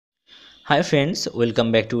Hi friends,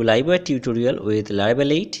 welcome back to Livewire tutorial with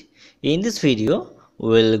Laravel 8. In this video,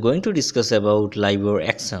 we're going to discuss about Livewire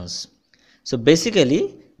Actions. So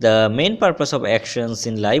basically, the main purpose of actions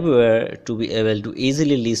in Livewire to be able to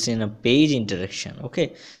easily listen a page interaction.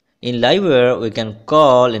 Okay, in Livewire we can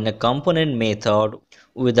call in a component method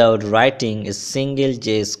without writing a single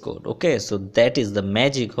JS code. Okay, so that is the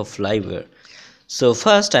magic of Livewire. So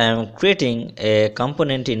first I am creating a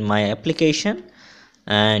component in my application,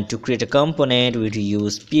 and to create a component we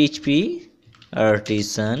use php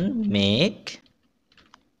artisan make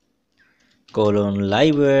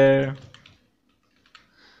livewire,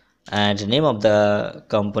 and the name of the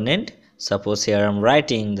component, suppose here I'm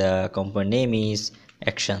writing the component name is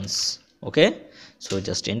actions. Okay, so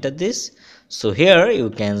just enter this. So here you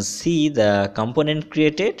can see the component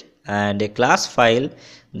created and a class file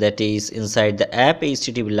that is inside the app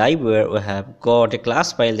http livewire. We have got a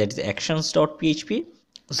class file that is actions.php.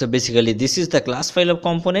 So basically this is the class file of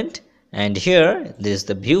component, and here this is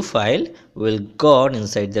the view file will go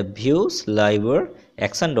inside the views livewire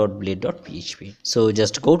action.blade.php. So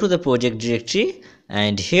just go to the project directory,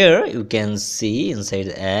 and here you can see inside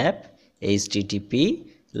the app http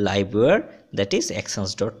livewire that is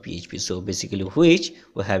actions.php. So basically which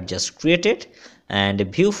we have just created, and a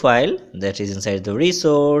view file that is inside the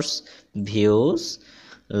resource views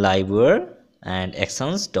livewire and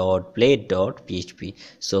actions.blade.php.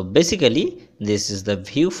 So basically this is the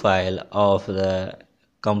view file of the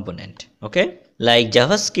component. Okay, like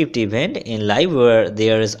javascript event in livewire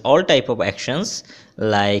there is all type of actions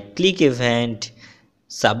like click event,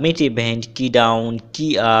 submit event, key down,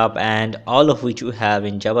 key up, and all of which you have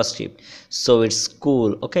in javascript. So it's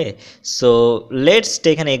cool. Okay, so let's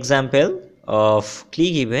take an example of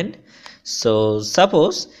click event. So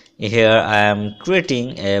suppose here I am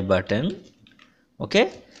creating a button.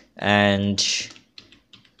 Okay, and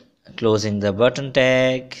closing the button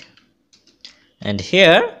tag, and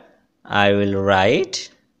here I will write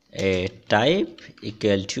a type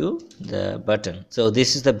equal to the button. So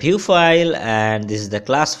this is the view file and this is the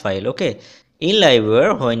class file. Okay, in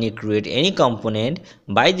livewire when you create any component,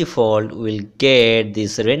 by default we will get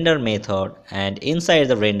this render method, and inside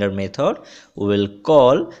the render method we will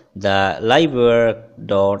call the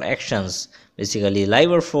livewire.actions. Basically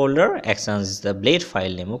livewire folder, actions is the blade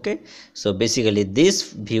file name. Okay, so basically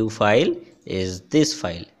this view file is this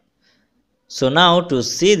file. So now to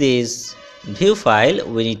see this view file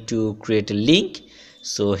we need to create a link.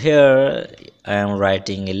 So here I am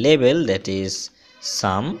writing a label that is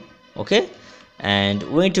sum. Okay, and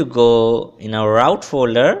we need to go in our route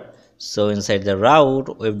folder. So inside the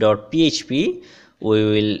route web.php we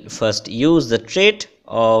will first use the trait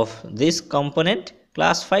of this component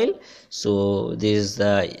class file. So this is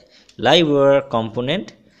the livewire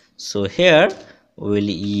component. So here we will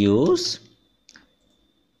use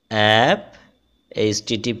app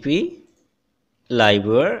http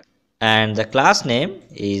livewire and the class name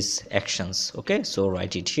is actions. Okay, so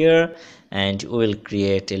write it here, and we will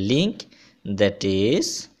create a link that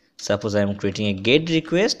is, suppose I am creating a get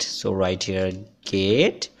request. So write here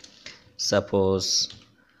get, suppose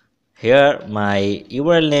here my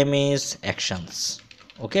URL name is actions.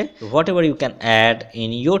 Okay, whatever you can add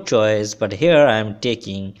in your choice, but here I am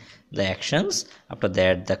taking the actions. After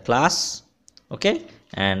that the class. Okay,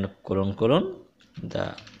 and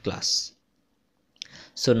the class.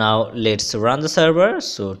 So now let's run the server.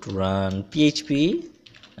 So to run php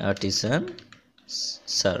artisan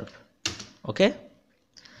serve. Okay,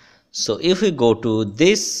 so if we go to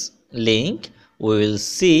this link we will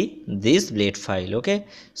see this blade file. Okay,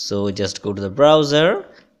 so just go to the browser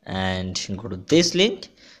and go to this link.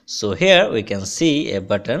 So here we can see a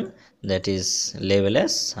button that is labeled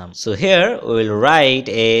as sum. So here we will write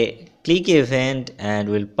a click event and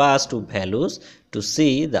we'll pass two values to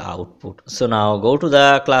see the output. So now go to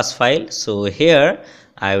the class file. So here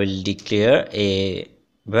I will declare a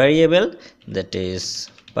variable that is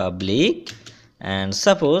public, and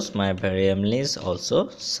suppose my variable is also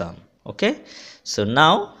sum. Okay, so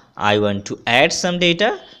now I want to add some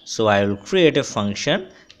data, so I will create a function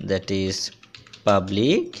that is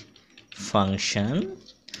public function,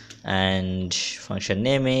 and function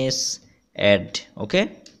name is add.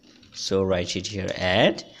 Okay, so write it here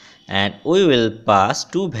add, and we will pass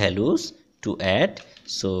two values to add.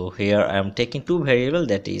 So here I am taking two variables,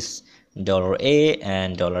 that is $a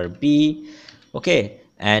and $b. Okay,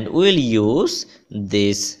 and we will use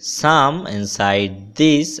this sum inside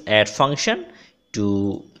this add function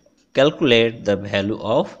to calculate the value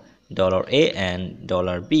of $a and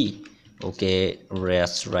 $b. Okay,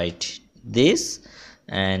 let's write this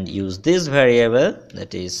and use this variable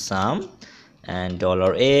that is sum, and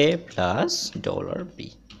 $a plus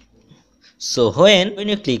 $b. So when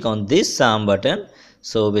you click on this sum button,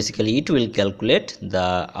 so basically it will calculate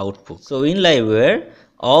the output. So in Livewire,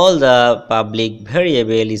 all the public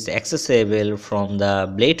variable is accessible from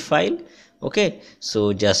the blade file. Okay,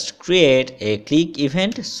 so just create a click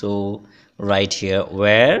event. So right here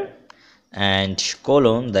where and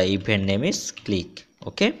colon the event name is click.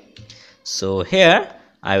 Okay, so here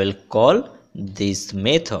I will call this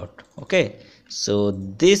method. Okay, so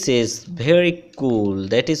this is very cool,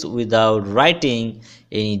 that is without writing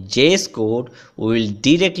any JS code we will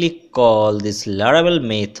directly call this Laravel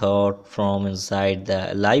method from inside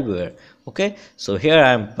the Livewire. Okay, so here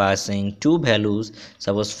I am passing two values,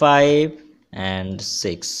 suppose 5 and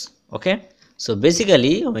 6. Okay, so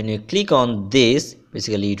basically when you click on this,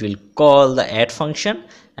 basically it will call the add function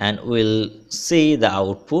and we'll see the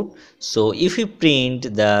output. So if we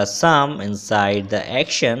print the sum inside the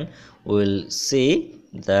action, we'll see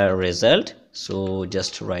the result. So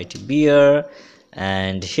just write beer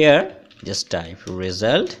and here just type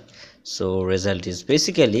result. So result is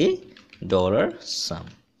basically $sum.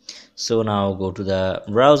 So now go to the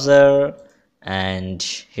browser and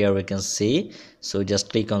here we can see, so just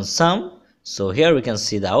click on sum. So here we can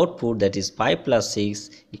see the output, that is 5 plus 6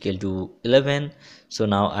 equal to 11. So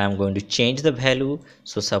now I am going to change the value.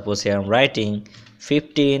 So suppose here I am writing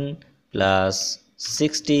 15 plus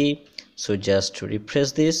 60. So just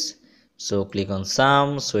refresh this. So click on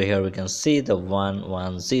sum. So here we can see the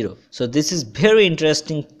 110. So this is very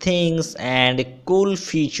interesting things and cool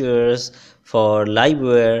features for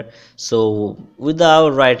Livewire. So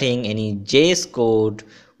without writing any JS code,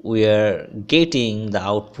 we are getting the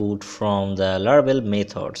output from the Laravel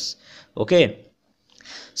methods. Okay,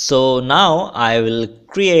 so now I will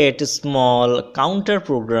create a small counter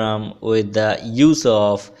program with the use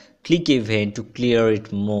of click event to clear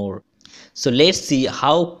it more. So let's see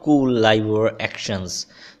how cool Livewire actions.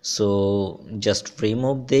 So just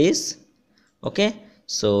remove this. Okay,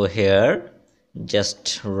 so here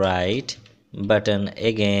just write button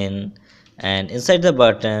again, and inside the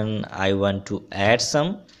button I want to add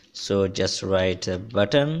some. So just write a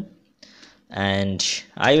button and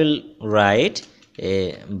I will write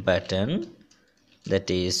a button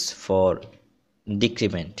that is for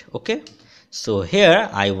decrement. Okay, so here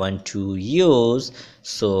I want to use,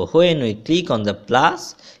 so when we click on the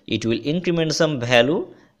plus it will increment some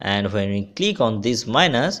value, and when we click on this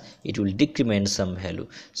minus it will decrement some value.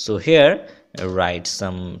 So here write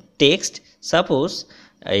some text. Suppose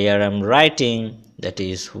here I'm writing that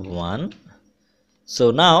is 1. So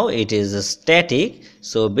now it is a static.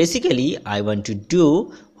 So basically I want to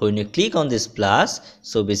do, when you click on this plus,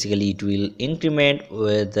 so basically it will increment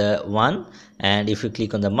with 1, and if you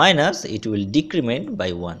click on the minus it will decrement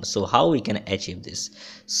by 1. So how we can achieve this?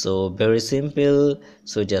 So very simple.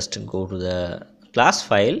 So just go to the class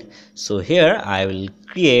file. So here I will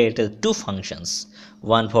create two functions,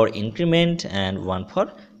 one for increment and one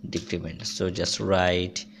for decrement. So just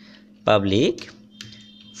write public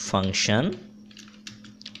function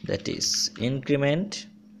that is increment,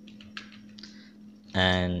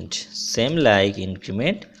 and same like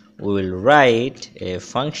increment we will write a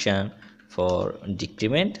function for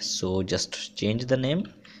decrement. So just change the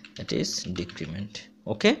name, that is decrement.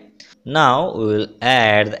 Okay, now we will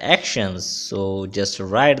add the actions. So just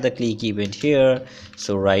write the click event here.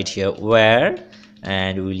 So right here where,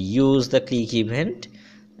 and we will use the click event,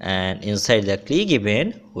 and inside the click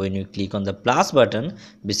event when you click on the plus button,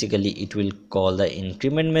 basically it will call the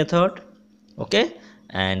increment method. Okay,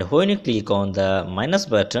 and when you click on the minus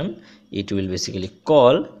button it will basically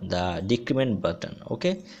call the decrement button.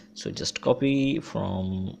 Okay, so just copy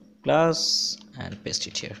from class and paste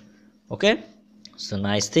it here. Okay, so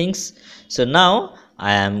nice things. So now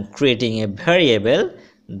I am creating a variable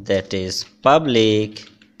that is public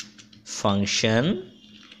function,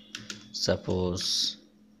 suppose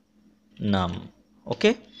num.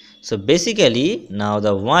 Okay, so basically now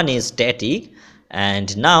the one is static,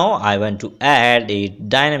 and now I want to add a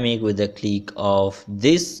dynamic with the click of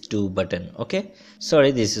this two button. Okay,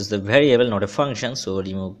 sorry, this is the variable not a function, so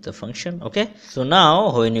remove the function. Okay, so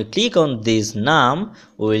now when you click on this num,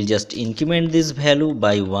 we will just increment this value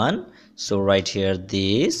by 1. So right here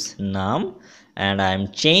this num, and I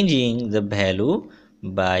am changing the value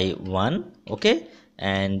by 1. Okay,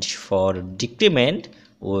 and for decrement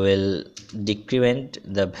we will decrement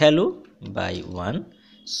the value by 1.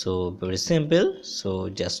 So very simple. So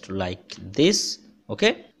just like this.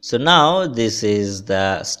 Okay, so now this is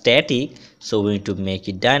the static, so we need to make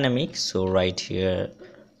it dynamic. So right here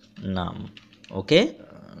num. Okay,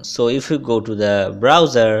 So if you go to the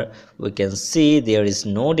browser, we can see there is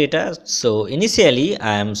no data. So initially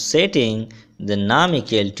I am setting the num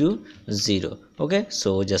equal to 0. Okay,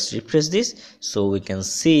 so just refresh this, so we can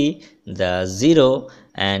see the 0,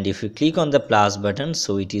 and if you click on the plus button,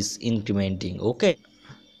 so it is incrementing. Okay,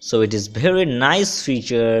 so it is very nice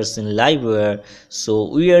features in Livewire. So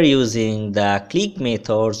we are using the click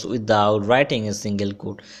methods without writing a single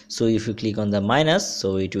code. So if you click on the minus,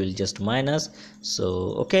 so it will just minus.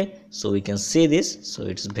 So okay, so we can see this, so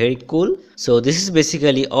it's very cool. So this is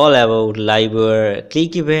basically all about Livewire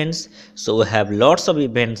click events. So we have lots of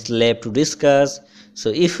events left to discuss. So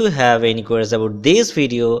if you have any queries about this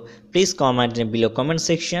video, please comment in below comment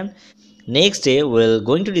section. Next day we're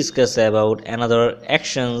going to discuss about another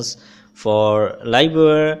actions for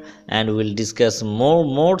Livewire, and we'll discuss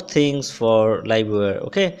more things for Livewire.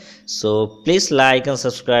 Okay, so please like and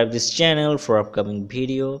subscribe this channel for upcoming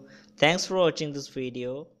video. Thanks for watching this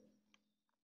video.